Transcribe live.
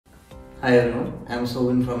Hi everyone, I am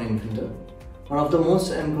Sobin from Infintor. One of the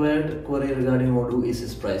most inquired query regarding Odoo is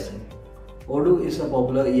its pricing. Odoo is a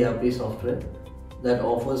popular ERP software that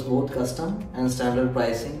offers both custom and standard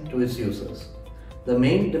pricing to its users. The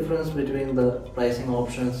main difference between the pricing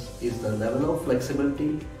options is the level of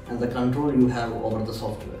flexibility and the control you have over the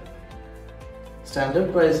software.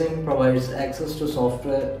 Standard pricing provides access to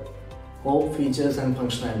software, core features and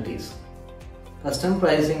functionalities. Custom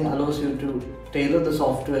pricing allows you to tailor the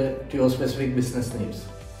software to your specific business needs.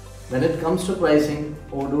 When it comes to pricing,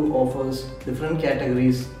 Odoo offers different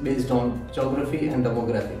categories based on geography and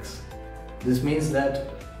demographics. This means that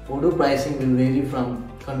Odoo pricing will vary from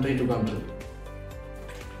country to country.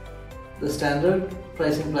 The standard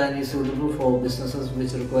pricing plan is suitable for businesses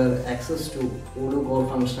which require access to Odoo core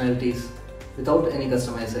functionalities without any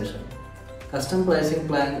customization. Custom pricing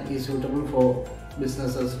plan is suitable for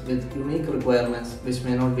businesses with unique requirements which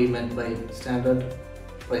may not be met by standard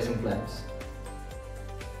pricing plans.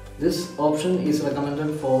 This option is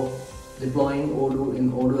recommended for deploying Odoo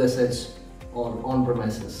in Odoo SH or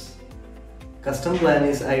on-premises. Custom plan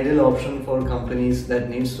is ideal option for companies that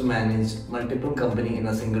needs to manage multiple companies in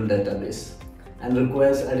a single database and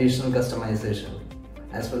requires additional customization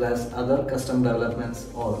as well as other custom developments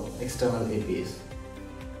or external APIs.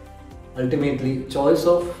 Ultimately, choice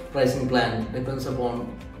of pricing plan depends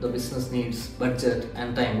upon the business needs, budget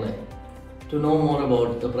and timeline. To know more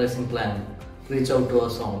about the pricing plan, reach out to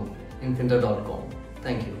us on infintor.com.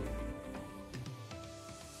 Thank you.